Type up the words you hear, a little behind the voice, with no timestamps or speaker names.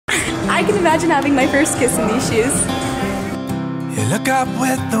I can imagine having my first kiss in these shoes. You look up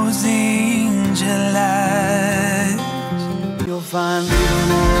with those angel eyes. You'll find you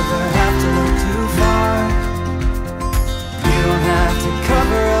don't ever have to look too far. You don't have to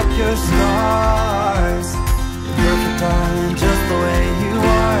cover up your scars. You're perfect, darling, just the way you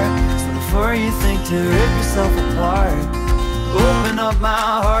are. So before you think to rip yourself apart, open up my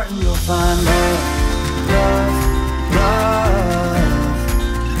heart and you'll find love, love, love, love.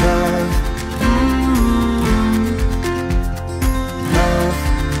 Love,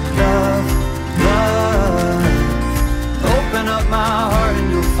 love, love. Open up my heart and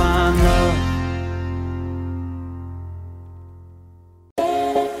you'll find love.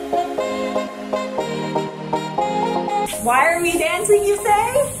 Why are we dancing, you say?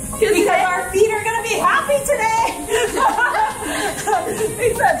 Because our feet are gonna be happy today. I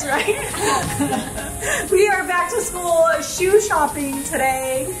think that's right. We are back to school shoe shopping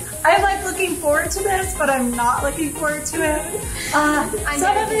today. I'm like looking forward to this, but I'm not looking forward to it. Some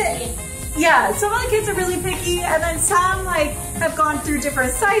of the kids are really picky, and then some like have gone through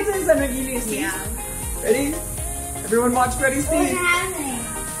different sizes and have used these. Yeah. Ready? Everyone watch Ready Speed.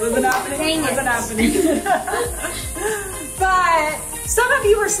 Wasn't happening. Wasn't happening. But some of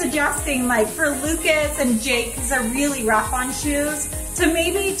you were suggesting, like for Lucas and Jake, because they're really rough on shoes, to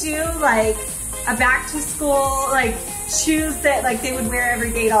maybe do like a back to school, like shoes that like they would wear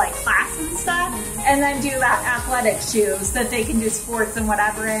every day to like class and stuff, and then do that athletic shoes that they can do sports and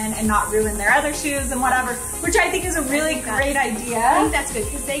whatever in and not ruin their other shoes and whatever, which I think is a really great idea. I think that's good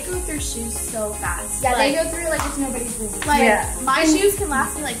because they go through shoes so fast. Yeah, like, they go through like it's nobody's business. Like my shoes can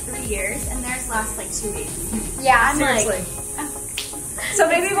last me like 3 years and theirs last like 2 weeks. Yeah, I'm seriously. like, so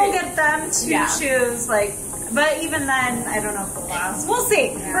maybe we'll get them two shoes, like, but even then, I don't know if it'll last. We'll see.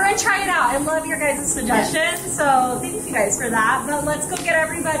 Yeah. We're gonna try it out. I love your guys' suggestions, so thank you guys for that. But let's go get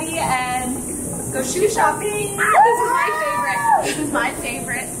everybody and let's go shoe shopping. This is my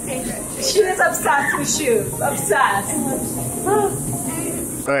favorite. She is obsessed with shoes. Obsessed.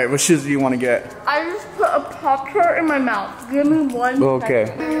 All right, what shoes do you want to get? I just put a Pop-Tart in my mouth. Give me one.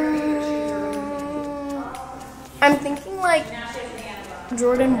 Okay. I'm thinking like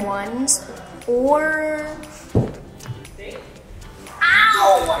Jordan 1s or...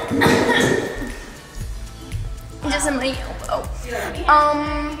 Ow! Just in my elbow.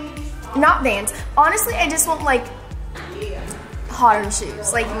 Not Vans. Honestly, I just want like hotter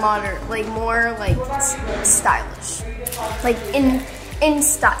shoes, like modern, like more like stylish, like in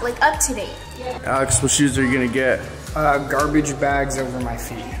style, like up to date. Alex, what shoes are you gonna get? Garbage bags over my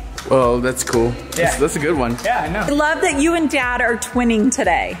feet. Oh, that's cool. Yeah. That's a good one. Yeah, I know. I love that you and Dad are twinning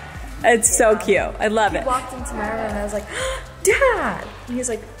today. It's so cute. I love it. He walked into my room and I was like, Dad! And he was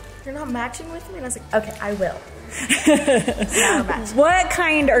like, you're not matching with me? And I was like, okay, I will. What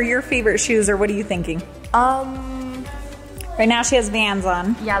kind are your favorite shoes, or what are you thinking? Right now she has Vans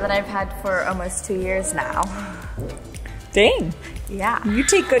on. Yeah, that I've had for almost 2 years now. Dang. Yeah. You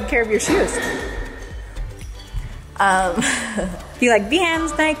take good care of your shoes. You like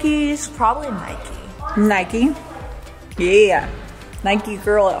Vans, Nikes? Probably Nike. Nike? Yeah. Nike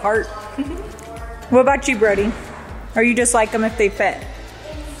girl at heart. What about you, Brody? Or you just like them if they fit?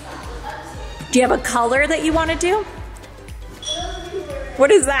 Do you have a color that you want to do? What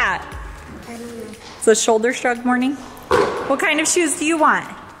is that? It's a shoulder shrug morning. What kind of shoes do you want?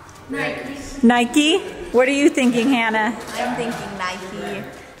 Nike. Nike? What are you thinking, Hannah? I'm thinking Nike.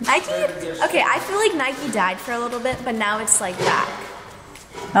 Nike, okay, I feel like Nike died for a little bit, but now it's like back.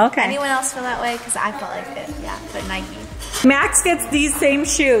 Okay. Anyone else feel that way? Because I felt like it, yeah, but Nike. Max gets these same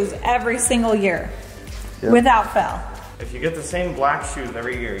shoes every single year, without fail. If you get the same black shoes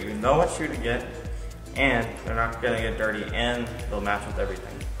every year, you know what shoe to get, and they're not gonna get dirty, and they'll match with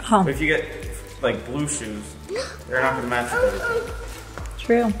everything. Huh. But if you get like blue shoes, they're not gonna match with everything.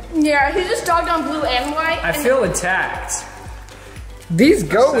 True. Yeah, he just dogged on blue and white. I feel attacked. These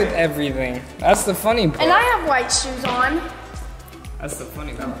go with everything. That's the funny part. And I have white shoes on. That's the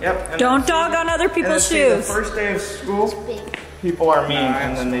funny part. Yep. Don't dog on other people's shoes. The first day of school, people are mean,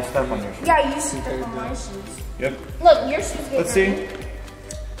 and then they step on your shoes. Yeah, you step on my shoes. Yep. Look, your shoes get Let's see.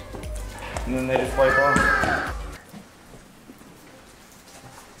 And then they just wipe off.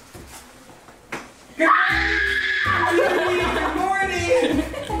 Good morning!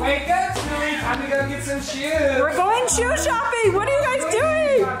 Wake up, Julie. Time to go get some shoes. We're going shoe shopping. What are you guys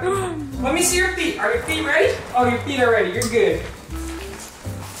doing? Let me see your feet. Are your feet ready? Oh, your feet are ready. You're good.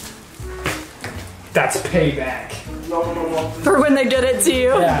 That's payback. For when they did it to you.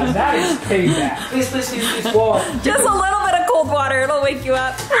 Yeah, that is payback. Please. Whoa. Just a little bit of cold water. It'll wake you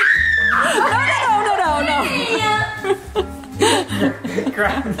up. No.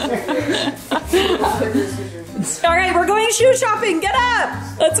 crap. All right, we're going shoe shopping. Get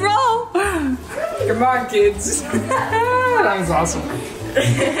up. Let's roll. Come on, kids. That was awesome.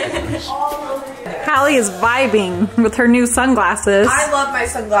 Hallie is vibing with her new sunglasses. I love my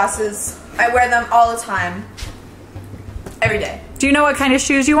sunglasses. I wear them all the time. Every day. Do you know what kind of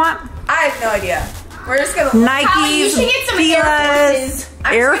shoes you want? I have no idea. We're just gonna Nikes, you should get some Fila's,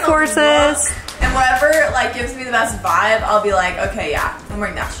 Air Forces. And whatever like gives me the best vibe, I'll be like, okay, yeah, I'm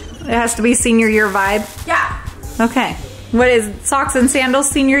wearing that shoe. It has to be senior year vibe. Yeah. Okay. What is socks and sandals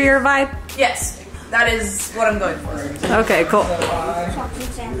senior year vibe? Yes. That is what I'm going for. Okay, cool.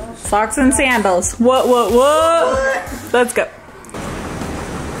 Socks and sandals. What? Let's go.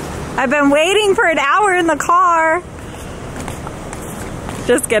 I've been waiting for an hour in the car.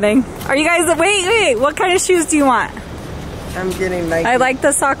 Just kidding. Are you guys, wait, what kind of shoes do you want? I'm getting Nike. I like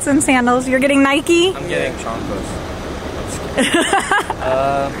the socks and sandals. You're getting Nike? I'm getting Choncos.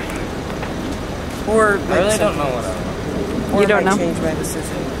 Or I really don't know what I want. or You don't I might know? change my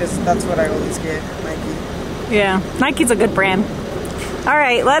decision because that's what I always get. Nike. Yeah, Nike's a good brand. All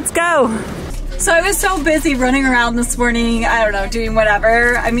right, let's go. So I was so busy running around this morning, I don't know, doing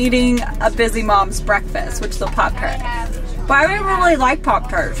whatever. I'm eating a busy mom's breakfast, which is a Pop-Tart. But I don't really like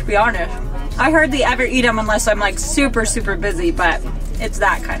Pop-Tarts, to be honest. I hardly ever eat them unless I'm like super, super busy, but it's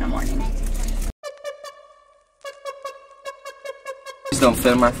that kind of morning. These don't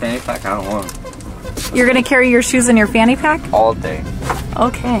fit in my fanny pack, I don't want them. You're gonna carry your shoes in your fanny pack? All day.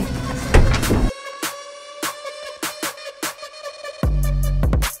 Okay.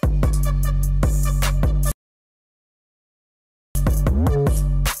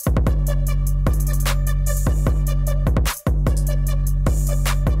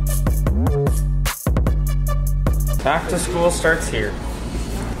 Back to school starts here.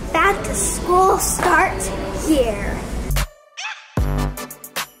 Back to school starts here.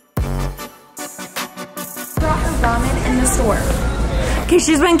 Brought her ramen in the store. Okay,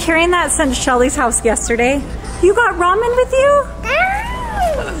 she's been carrying that since Shelly's house yesterday. You got ramen with you?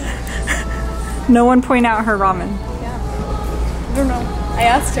 No one point out her ramen. I don't know. I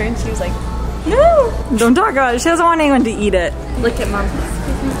asked her and she was like, no. Don't talk about it. She doesn't want anyone to eat it. Look at mom.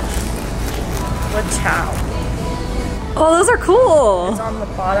 What chow? Oh, those are cool. It's on the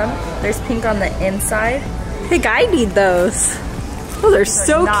bottom. There's pink on the inside. Hey, I need those. Those are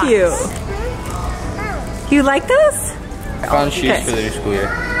so nuts. cute. You like those? Found shoes Okay. for the new school year.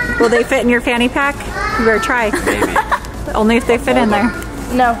 Will they fit in your fanny pack? You better try. Maybe. Only if they fit in there.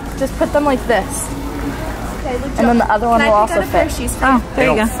 No, just put them like this. Okay, and then the other one will also fit. Oh, They there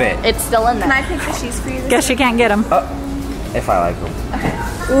you don't go. fit. It's still in there. Can I pick the shoes for you? Guess you can't get them. If I like them.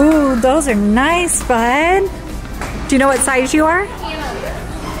 Ooh, those are nice, bud. Do you know what size you are?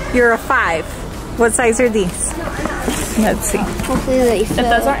 You're a 5. What size are these? Let's see. Hopefully they fit. If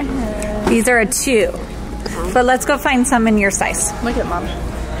those aren't. These are a 2. But let's go find some in your size. Look at mom.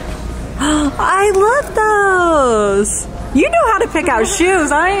 I love those. You know how to pick out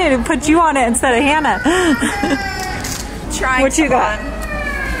shoes. I need to put you on it instead of Hannah. Trying What you got?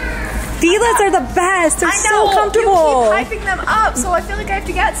 Fila's are the best. They're so comfortable. You keep hyping them up, so I feel like I have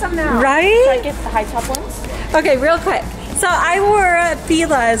to get some now. Right? Should I get the high top ones? Okay, real quick. So I wore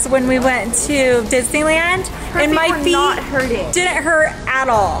Fila's when we went to Disneyland, and my feet not hurting. didn't hurt at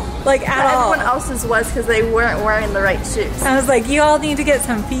all. Like at all. Everyone else's was because they weren't wearing the right shoes. I was like, you all need to get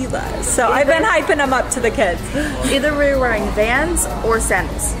some Fila's. So I've been hyping them up to the kids. Either we were wearing Vans or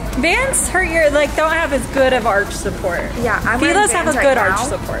sandals. Vans hurt your, like, don't have as good of arch support. Yeah, I'm wearing Fila's have a Vans good right arch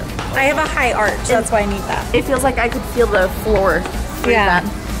now. support. I have a high arch, that's why I need that. It feels like I could feel the floor. through Yeah.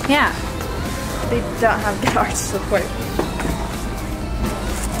 them. Yeah. They don't have good arch support.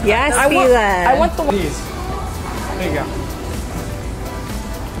 Yes, I Fila. want the one. These. There you go.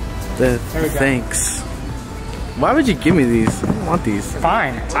 Thanks. Why would you give me these? I don't want these.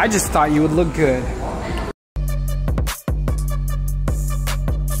 Fine. I just thought you would look good.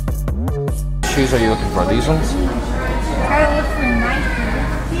 Shoes are you looking for? These ones?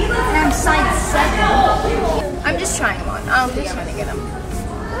 I'm size 7. I'm just trying them on. I don't think I'm gonna get them.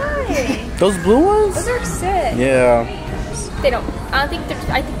 Why? Those blue ones? Those are sick. Yeah. They don't. I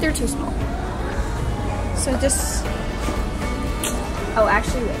think they're too small. So just. Oh,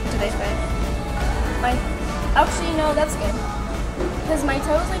 actually, wait. Do they fit? Actually, no. That's good. Because my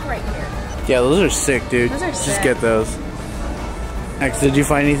toe's like right here. Yeah, those are sick, dude. Those are Just sick. get those. X, did you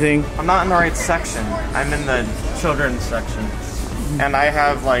find anything? I'm not in the right section. I'm in the children's section. And I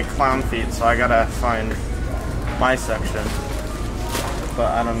have like clown feet, so I gotta find my section.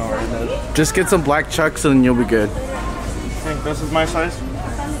 But I don't know where it is. Just get some black Chucks and you'll be good. I think this is my size?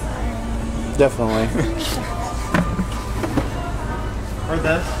 Definitely. for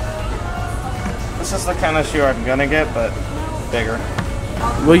this. This is the kind of shoe I'm gonna get, but bigger.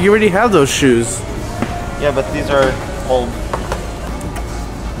 Well, you already have those shoes. Yeah, but these are old.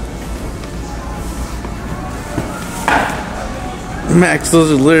 Max,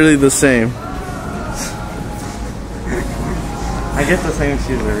 those are literally the same. I get the same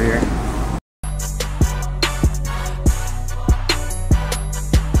shoes every year.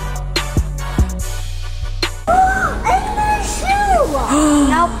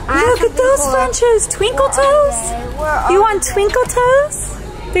 Look at those fun shoes. Twinkle Toes? You want Twinkle Toes?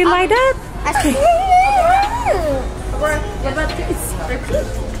 They light up? What about these?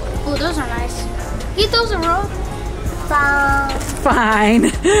 Oh, those are nice. Eat those a roll.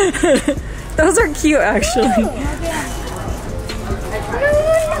 Fine. Those are cute, actually.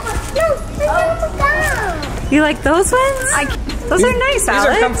 You like those ones? Those are nice, Alex.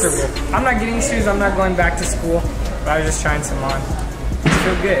 These are comfortable. I'm not getting shoes. I'm not going back to school. But I was just trying some on. They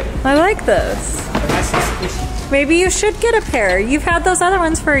feel good. I like those. They're nice and squishy. Maybe you should get a pair. You've had those other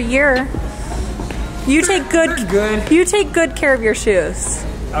ones for a year. You take good. You take good care of your shoes.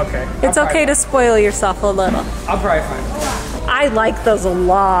 Okay. It's okay to spoil yourself a little. I'll probably find them. I like those a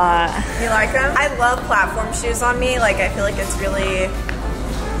lot. You like them? I love platform shoes on me. Like, I feel like it's really,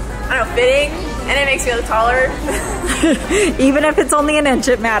 I don't know, fitting, and it makes me look taller. Even if it's only an inch,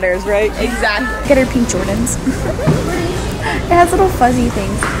 it matters, right? Exactly. Get her pink Jordans. It has little fuzzy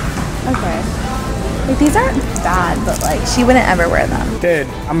things. Okay. Like, these aren't bad, but like, she wouldn't ever wear them. Dude,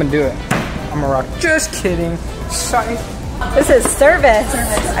 I'm gonna do it. I'm gonna rock. Just kidding. Sorry. This is service.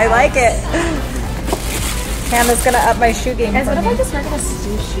 I like it. Hannah's gonna up my shoe game. Guys, what if I just wear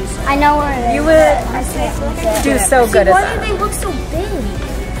shoes? I know where it is. You would do so good at Why that. do they look so big?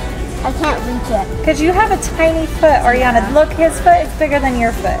 I can't reach it. Because you have a tiny foot, Ariana. Look, his foot is bigger than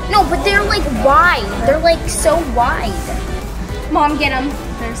your foot. No, but they're like wide. They're like so wide. Mom, get them.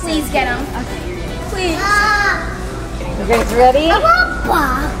 Please get them. Okay. Please. You guys ready? I want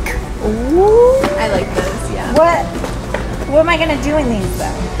buck. Ooh. I like those, yeah. What am I gonna do in these though?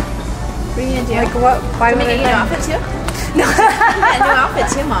 What are you gonna do? Like what? Why would Make a new outfit too? No. A new outfit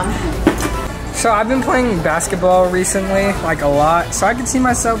too, Mom. So I've been playing basketball recently, like a lot. So I could see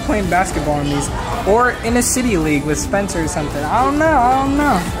myself playing basketball in these. Or in a city league with Spencer or something. I don't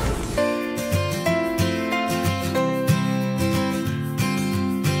know.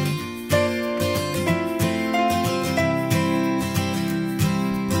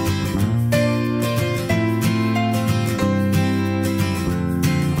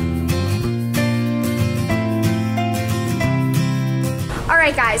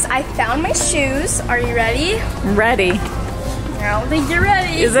 Alright guys, I found my shoes. Are you ready? Ready. I don't think you're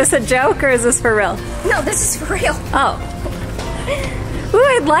ready. Is this a joke or is this for real? No, this is for real. Oh. Ooh,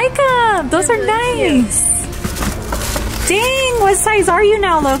 I like them. Those are nice. Dang, what size are you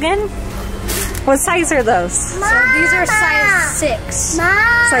now, Logan? What size are those? So these are size 6.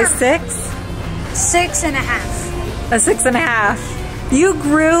 Size 6? 6.5. A 6.5. You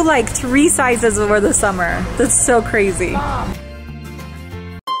grew like 3 sizes over the summer. That's so crazy.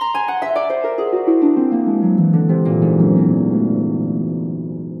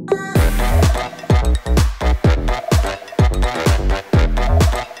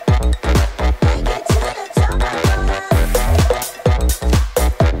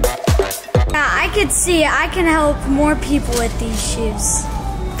 See, I can help more people with these shoes.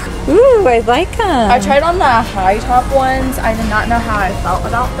 Ooh, I like them. I tried on the high top ones. I did not know how I felt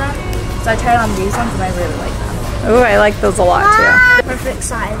about them. So I tried on these ones and I really like them. Ooh, I like those a lot too. Perfect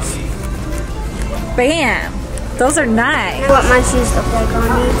size. Bam. Those are nice. What my shoes look like on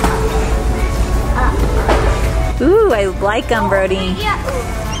me. Ooh, I like them, Brody. Yeah.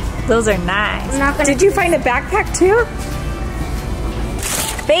 Those are nice. I'm not gonna- Did you find a backpack too?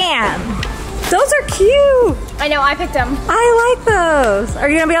 Bam. Those are cute. I know, I picked them. I like those. Are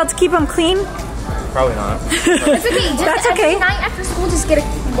you gonna be able to keep them clean? Probably not. It's okay. Just That's every okay. night after school, just get a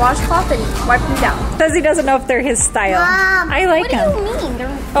washcloth and wipe them down. Because he doesn't know if they're his style. I like what them. do you mean?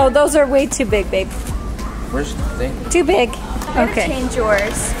 They're Oh, those are way too big, babe. Where's the thing? Too big. I'm gonna Okay. change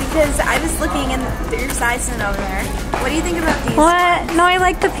yours because I was looking and your size isn't over there. What do you think about these? What? No, I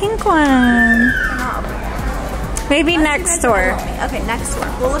like the pink one. They're not over there. Maybe Unless next you guys door. don't want me. Okay, next door.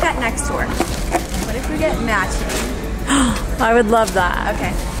 We'll look at next door. What if we get matching? I would love that.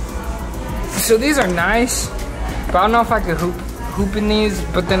 Okay. So these are nice, but I don't know if I could hoop in these.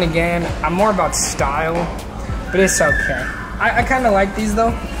 But then again, I'm more about style. But it's okay. I kind of like these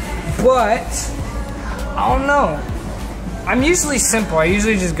though. But I don't know. I'm usually simple. I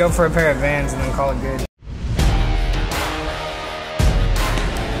usually just go for a pair of Vans and then call it good.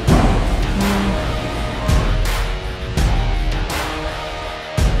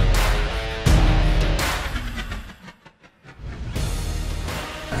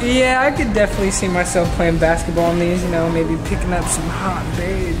 Yeah, I could definitely see myself playing basketball in these, you know, maybe picking up some hot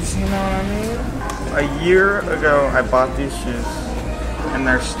babes, you know what I mean? A year ago, I bought these shoes, and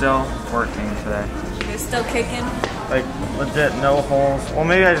they're still working today. They're still kicking. Like, legit, no holes. Well,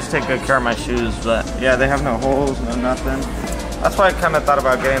 maybe I just take good care of my shoes, but yeah, they have no holes, no nothing. That's why I kind of thought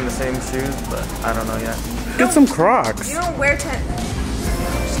about getting the same shoes, but I don't know yet. Get some Crocs. You don't wear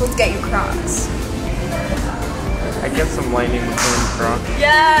Just go get you Crocs. I get some Lightning McQueen Crocs.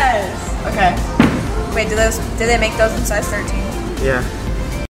 Yes! Okay. Wait, did they make those in size 13? Yeah.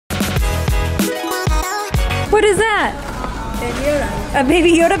 What is that? Baby Yoda. A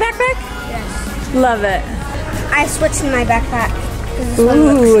Baby Yoda backpack? Yes. Love it. I switched my backpack.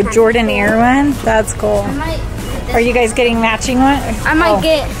 Ooh, a Jordan Air one? That's cool. Are you guys getting matching one? I might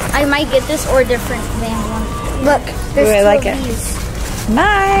get this or a different than one. Look, there's Ooh, I two like of it. these.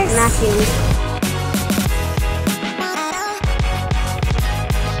 Nice. Matching.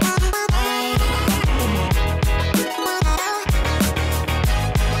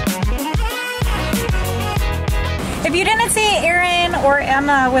 If you didn't see Aaron or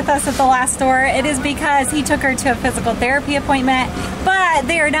Emma with us at the last store, it is because he took her to a physical therapy appointment, but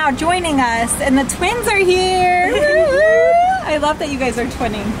they are now joining us and the twins are here. I love that you guys are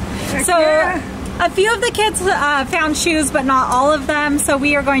twinning. So a few of the kids found shoes, but not all of them, so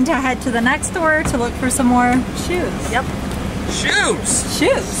we are going to head to the next store to look for some more shoes. Yep. Shoes!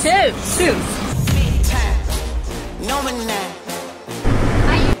 Shoes. Shoes. No man now.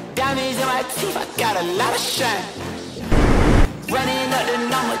 Diamonds in my teeth, I got a lot of shine. Running up the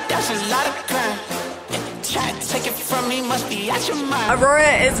number, that's a lot of crime. Try to take it from me, must be out your mind.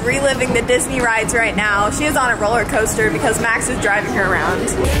 Aurora is reliving the Disney rides right now. She is on a roller coaster because Max is driving her around. I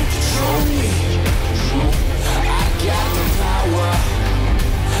got the power,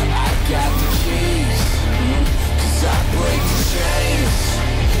 I got the keys, 'cause I break the chains.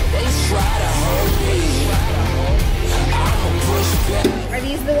 They try to hold me, I'ma push back. Are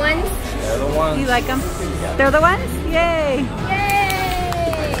these the ones? They're the ones. You like them? They're the ones? Yay.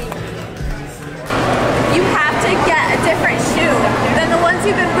 You have to get a different shoe than the ones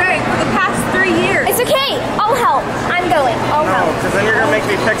you've been wearing for the past 3 years. It's okay. I'll help. I'm going. I'll No, help. because then you're gonna make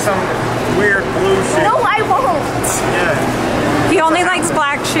me pick some weird blue shoe. No, I won't. Yeah. He only likes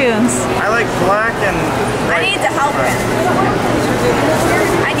black shoes. I like black and I white. need to help him.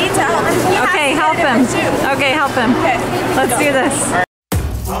 I need to help him. He has Okay, to help get a him. different shoe. Okay, help him. Okay. Let's do this.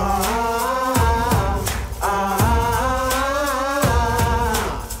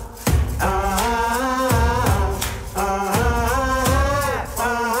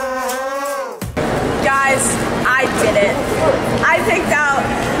 Guys, I did it. I picked out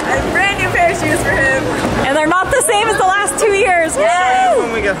a brand new pair of shoes for him. And they're not the same as the last 2 years. Show you Woo!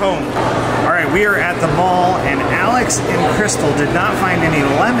 when we get home. All right, we are at the mall, and Alex and Crystal did not find any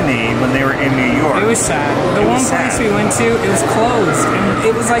lemonade when they were in New York. It was sad. The one place we went to, it was closed, and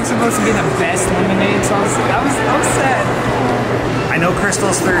it was like supposed to be the best lemonade. So I was sad. I know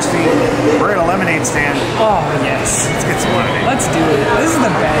Crystal's thirsty. We're at a lemonade stand. Oh yes, Let's get some lemonade. let's do it. This is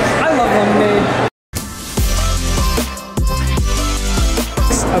the best. I love lemonade.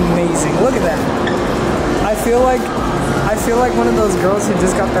 It's amazing. Look at that. I feel like one of those girls who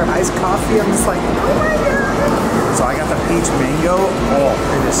just got their iced coffee. I'm just like, oh my god. So I got the peach mango. Oh,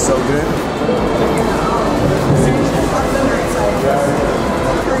 it is so good.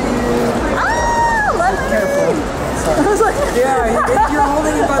 Careful. I was like, yeah, if you're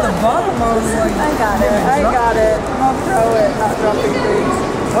holding it by the bottom, I was like, I got it. I'll throw it, not dropping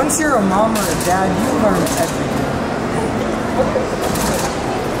things. once you're a mom or a dad, you learn everything.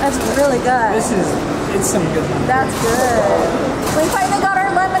 That's really good. It's some good lemonade. That's good. We finally got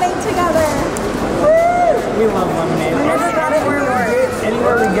our lemonade together. Woo! We love lemonade. We never got it in New York.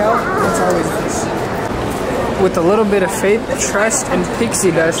 Anywhere we go, it's always this. With a little bit of faith, trust, and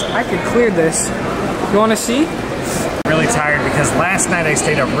pixie dust, I could clear this. You want to see? Really tired because last night I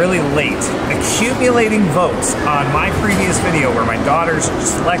stayed up really late, accumulating votes on my previous video where my daughters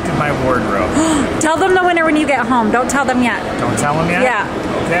selected my wardrobe. Tell them the winner when you get home. Don't tell them yet. Don't tell them yet? Yeah.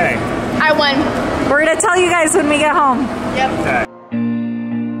 Okay. I won. We're going to tell you guys when we get home. Yep. Okay.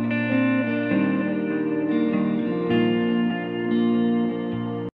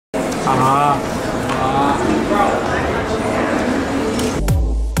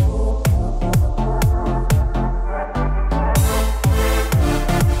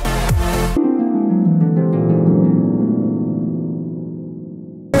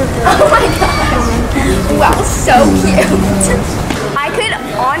 Oh my god. Wow, so cute. I could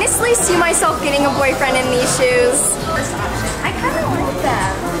honestly see myself getting a boyfriend in these shoes. I kind of like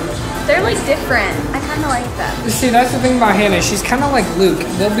them. They're like different. I kind of like them. See, that's the thing about Hannah. She's kind of like Luke.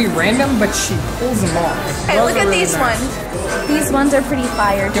 They'll be random, but she pulls them off. Hey, look at these ones. These ones are pretty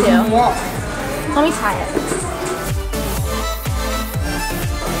fire too. Give them off. Let me try it.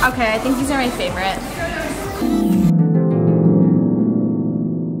 Okay, I think these are my favorite.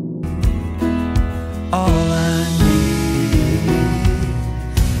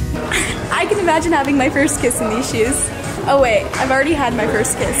 I can imagine having my first kiss in these shoes. Oh wait, I've already had my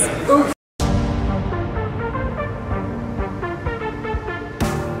first kiss. Ooh.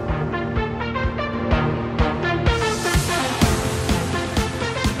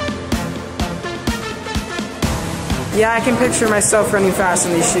 Yeah, I can picture myself running fast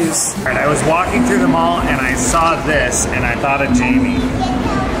in these shoes. All right, I was walking through the mall and I saw this and I thought of Jamie.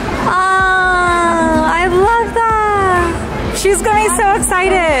 Oh, I love that. She's gonna be so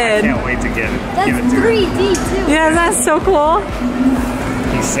excited. Can't wait to give it to her. That's 3D too. Yeah, that's so cool.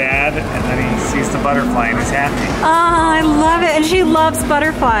 He's sad and then he sees the butterfly and he's happy. Oh, I love it. And she loves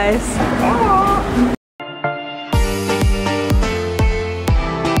butterflies.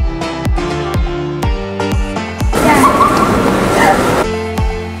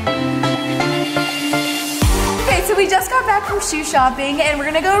 We just got back from shoe shopping and we're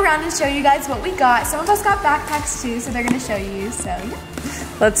gonna go around and show you guys what we got. Some of us got backpacks too, so they're gonna show you, so yeah.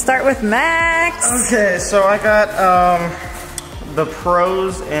 Let's start with Max. Okay, so I got the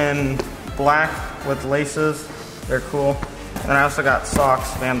Pros in black with laces. They're cool. And I also got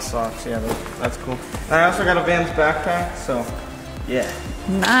socks, Vans socks. Yeah, that's cool. And I also got a Vans backpack, so yeah.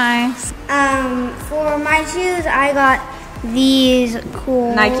 Nice. For my shoes, I got these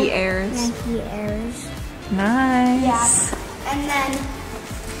cool Nike Airs. Nike Airs. Nice. Yeah. And then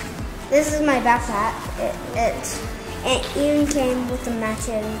this is my backpack. It even came with a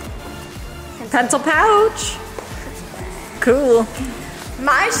matching pencil pouch. Cool.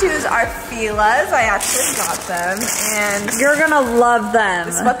 My shoes are Fila's. I actually got them, and you're gonna love them.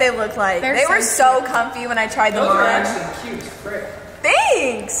 This is what they look like. They were so comfy when I tried them on. Those are actually cute. Great.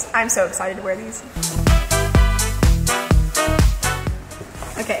 Thanks. I'm so excited to wear these.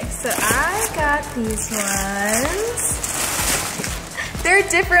 Okay, so I got these ones. They're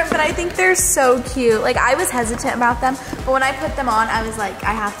different, but I think they're so cute. Like, I was hesitant about them, but when I put them on, I was like,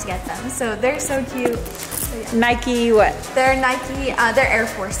 I have to get them. So they're so cute. So, yeah. Nike what? They're Nike, they're Air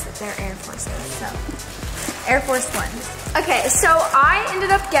Forces. They're Air Forces, so. Air Force Ones. Okay, so I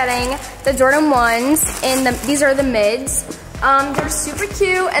ended up getting the Jordan 1s in these are the mids. They're super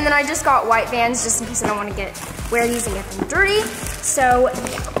cute, and then I just got white Vans just in case I don't want to wear these and get them dirty. So,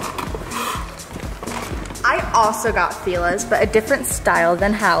 yeah. I also got Fila's, but a different style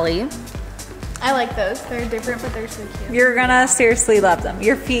than Hallie. I like those. They're different, but they're so cute. You're gonna seriously love them.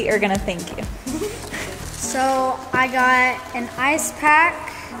 Your feet are gonna thank you. So I got an ice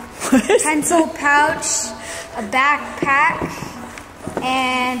pack, pencil pouch, a backpack,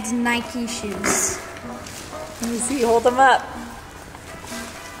 and Nike shoes. Let me see, hold them up.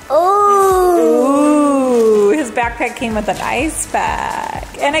 Oh! Ooh, his backpack came with an ice pack.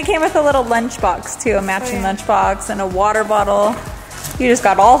 And it came with a little lunchbox too, a matching lunchbox and a water bottle. You just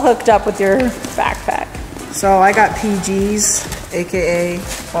got all hooked up with your backpack. So I got PGs, aka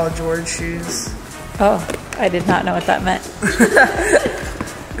Paul George shoes. Oh, I did not know what that meant.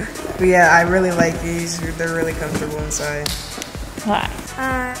 But yeah, I really like these. They're really comfortable inside. Hi.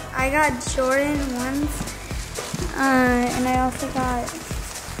 I got Jordan 1s. And I also got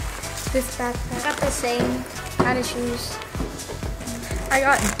this backpack. I got the same kind of shoes. I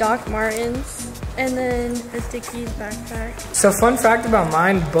got Doc Martens and then a Dickies backpack. So fun fact about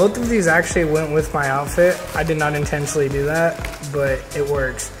mine, both of these actually went with my outfit. I did not intentionally do that, but it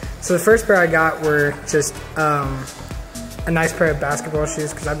works. So the first pair I got were just a nice pair of basketball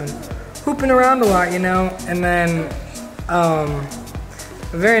shoes because I've been hooping around a lot, you know, and then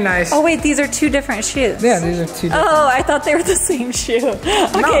very nice. Oh wait, these are two different shoes. Yeah, these are two different. Oh, I thought they were the same shoe. Okay,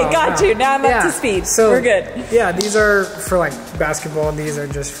 got you. Now I'm up to speed. So we're good. Yeah, these are for like basketball. These are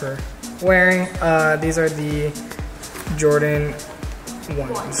just for wearing. These are the Jordan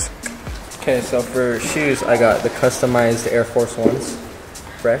 1s. Okay, so for shoes, I got the customized Air Force Ones.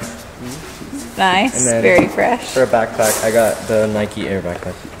 Fresh. Nice, And then very fresh. For a backpack, I got the Nike Air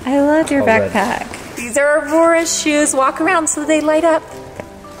backpack. I love your All red. backpack. These are Aurora's shoes. Walk around so they light up.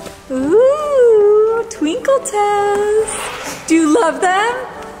 Ooh, twinkle toes. Do you love them?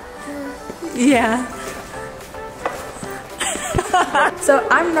 Yeah. So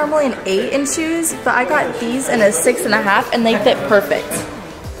I'm normally an 8 in shoes, but I got these in a 6.5 and they fit perfect.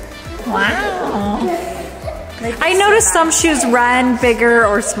 Wow. I noticed some shoes run bigger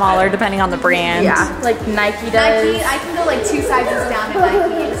or smaller depending on the brand. Yeah, like Nike does. Nike, I can go like 2 sizes down in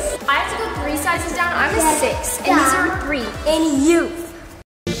Nikes. I 6, and these are 3 in youth.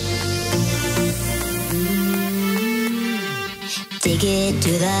 Take it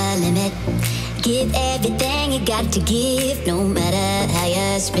to the limit. Give everything you got to give, no matter how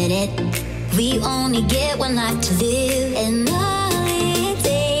you spin it. We only get one life to live, and all it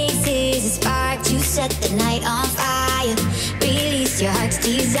takes is a spark to set the night on fire. Release your heart's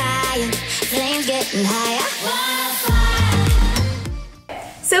desire, flames getting higher.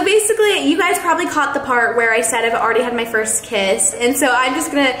 So basically, you guys probably caught the part where I said I've already had my first kiss, and so I'm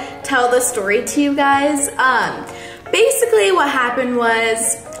just gonna tell the story to you guys. Basically what happened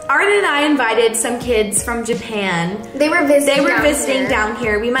was, Arden and I invited some kids from Japan. They were visiting down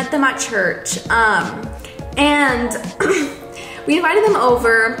here. We met them at church. And we invited them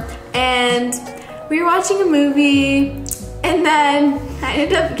over, and we were watching a movie, and then I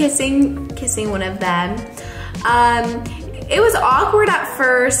ended up kissing one of them. It was awkward at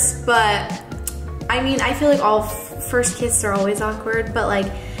first, but I mean, I feel like all first kisses are always awkward, but like,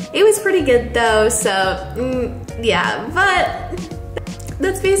 it was pretty good though, so yeah, but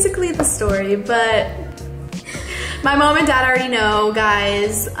that's basically the story. But my mom and dad already know,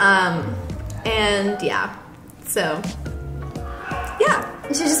 guys, and yeah, so yeah.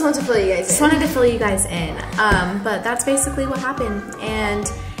 She just wanted to fill you guys in. Just wanted to fill you guys in, but that's basically what happened, and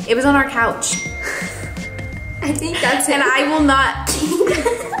it was on our couch. I think that's it. And I will not,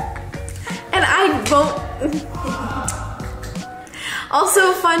 and I won't.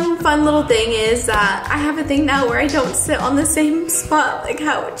 Also, fun little thing is that I have a thing now where I don't sit on the same spot on the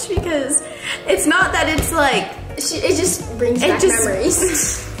couch, because it's not that it's like, it just brings back memories.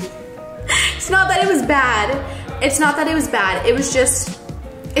 It's not that it was bad. It's not that it was bad. It was just,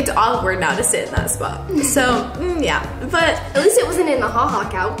 it's awkward now to sit in that spot. So, yeah, but at least it wasn't in the haha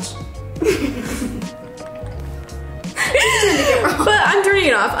couch. But I'm turning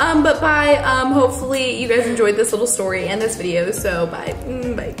it off. But bye. Hopefully you guys enjoyed this little story and this video. So bye.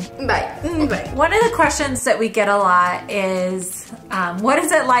 Bye. One of the questions that we get a lot is, what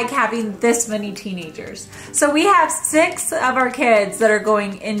is it like having this many teenagers? So we have 6 of our kids that are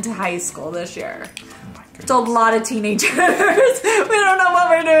going into high school this year. It's a lot of teenagers. We don't know what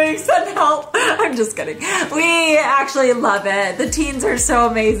we're doing. Send help. I'm just kidding. We actually love it. The teens are so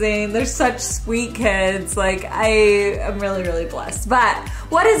amazing. They're such sweet kids. Like, I am really, really blessed. But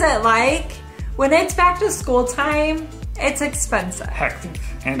what is it like when it's back to school time? It's expensive. Hectic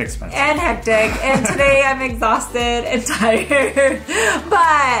and expensive. And hectic. And today I'm exhausted and tired.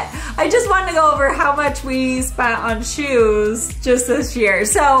 But I just wanted to go over how much we spent on shoes just this year.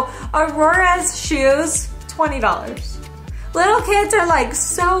 So Aurora's shoes, $20. Little kids are like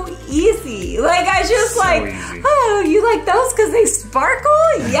so easy. Like I just so like, easy. Oh, you like those because they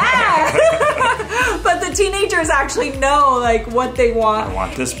sparkle? Yeah. But the teenagers actually know like what they want. I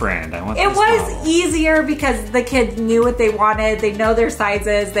want this brand. I want it this was model. Easier because the kids knew what they wanted. They know their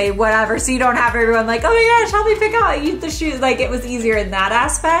sizes. They whatever. So you don't have everyone like, oh my gosh, help me pick out the shoes. Like it was easier in that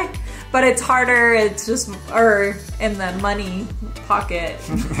aspect. But it's harder, it's just, or in the money pocket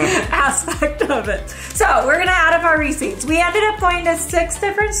aspect of it. So we're gonna add up our receipts. We ended up going to 6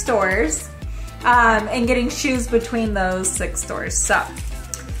 different stores and getting shoes between those 6 stores. So,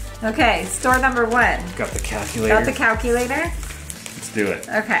 okay, store number 1. Got the calculator. Got the calculator? Let's do it.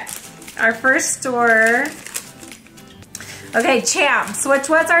 Okay, our first store, okay, Champs, which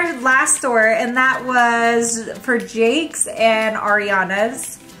was our last store, and that was for Jake's and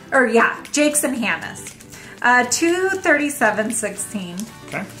Ariana's. Or yeah, Jake's and Hannah's. $237.16.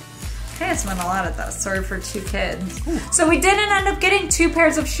 Okay. Okay, I spent a lot of those. Sorry for 2 kids. Ooh. So we didn't end up getting 2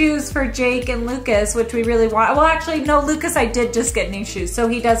 pairs of shoes for Jake and Lucas, which we really want. Well, actually, no, Lucas, I did just get new shoes, so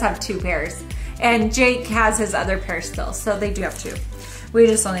he does have 2 pairs. And Jake has his other pair still, so they do have 2. We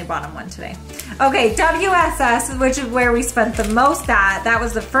just only bought him 1 today. Okay, WSS, which is where we spent the most at. That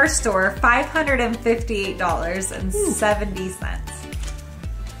was the first store, $558.70. 70 cents.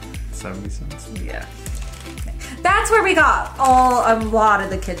 Yeah. That's where we got a lot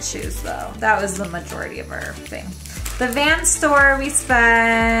of the kids' shoes though. That was the majority of our thing. The Vans store, we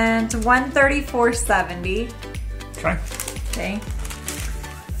spent $134.70. Okay. Okay.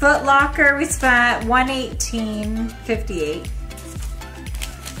 Foot Locker, we spent $118.58.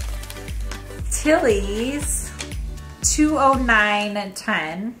 Tilly's,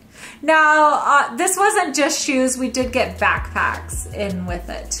 $209.10. Now, this wasn't just shoes. We did get backpacks in with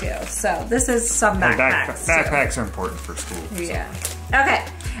it too. So this is some backpacks. Backpacks are important for school. Yeah. Okay.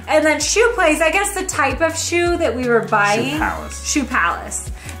 And then Shoe Place, I guess the type of shoe that we were buying. Shoe Palace. Shoe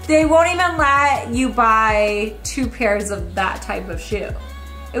Palace. They won't even let you buy 2 pairs of that type of shoe.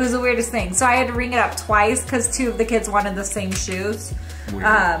 It was the weirdest thing. So I had to ring it up twice because 2 of the kids wanted the same shoes. Weird.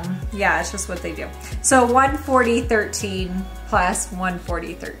 Yeah, it's just what they do. So 140.13 plus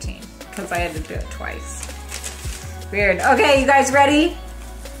 140.13 because I had to do it twice. Weird. Okay, you guys ready?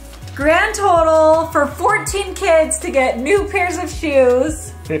 Grand total for 14 kids to get new pairs of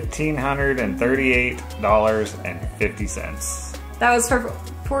shoes. $1,538.50. That was for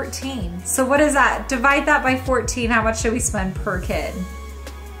 14. So what is that? Divide that by 14. How much should we spend per kid?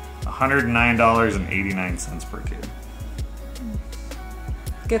 $109.89 per kid.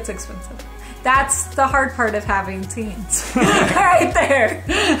 Gets expensive. That's the hard part of having teens. Right there.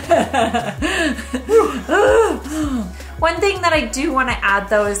 One thing that I do want to add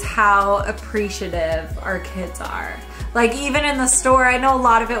though is how appreciative our kids are. Like even in the store, I know a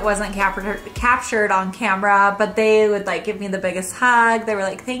lot of it wasn't captured on camera, but they would like give me the biggest hug. They were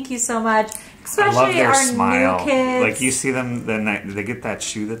like, thank you so much. Especially I love their our smile. new kids. Like you see them, then they get that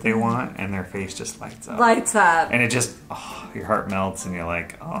shoe that they want and their face just lights up. Lights up. And it just, oh, your heart melts and you're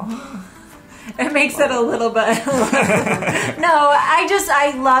like, oh. It makes it a little bit. No,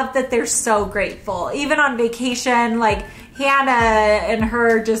 I love that they're so grateful. Even on vacation, like Hannah and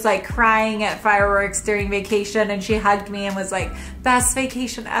her just like crying at fireworks during vacation, and she hugged me and was like, best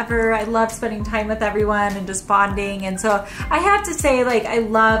vacation ever. I love spending time with everyone and just bonding. And so I have to say, like, I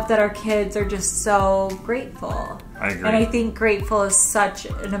love that our kids are just so grateful. I agree. And I think grateful is such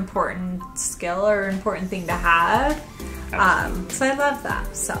an important skill or important thing to have. So I love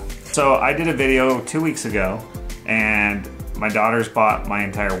that. So I did a video 2 weeks ago and my daughters bought my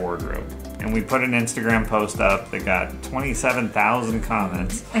entire wardrobe. And we put an Instagram post up that got 27,000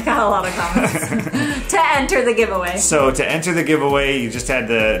 comments. I got a lot of comments to enter the giveaway. So to enter the giveaway, you just had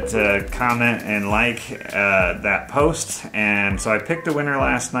to comment and like that post. And so I picked a winner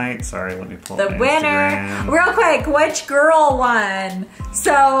last night. Sorry, let me pull up the my winner. Instagram. Real quick, which girl won?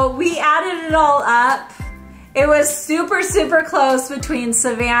 So we added it all up. It was super, super close between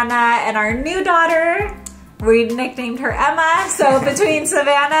Savannah and our new daughter. We nicknamed her Emma. So between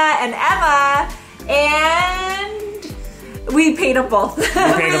Savannah and Emma, and we paid them both. We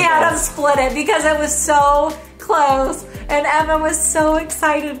had them split it because it was so close. And Emma was so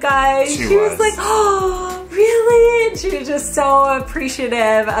excited, guys. She was like, oh, really? And she was just so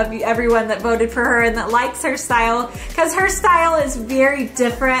appreciative of everyone that voted for her and that likes her style. Because her style is very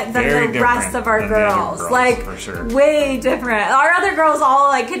different than the rest of our girls. Like, for sure. Way different. Our other girls all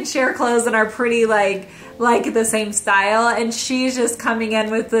like can share clothes and are pretty like the same style. And she's just coming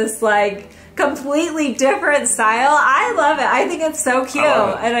in with this like completely different style. I love it. I think it's so cute.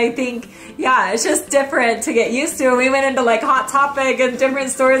 And I think, yeah, it's just different to get used to. We went into like Hot Topic and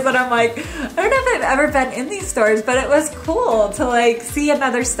different stores that I'm like, I don't know if I've ever been in these stores, but it was cool to like see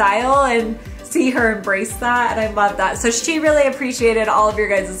another style and see her embrace that. And I love that. So she really appreciated all of your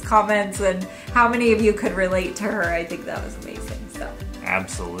guys' comments and how many of you could relate to her. I think that was amazing. So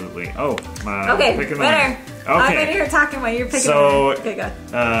absolutely. Oh, okay, winner. Okay. I'm in here talking while you're picking. So, okay, go.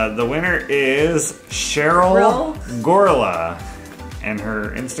 The winner is Cheryl Gorla, and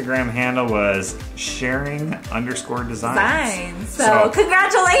her Instagram handle was sharing_designs. So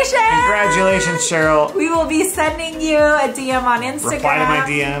congratulations! Congratulations, Cheryl. We will be sending you a DM on Instagram. Reply to my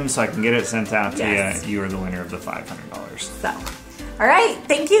DM so I can get it sent out to you. You are the winner of the $500. So, all right.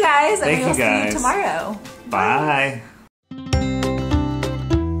 Thank you guys. Thank you guys. See you tomorrow. Bye.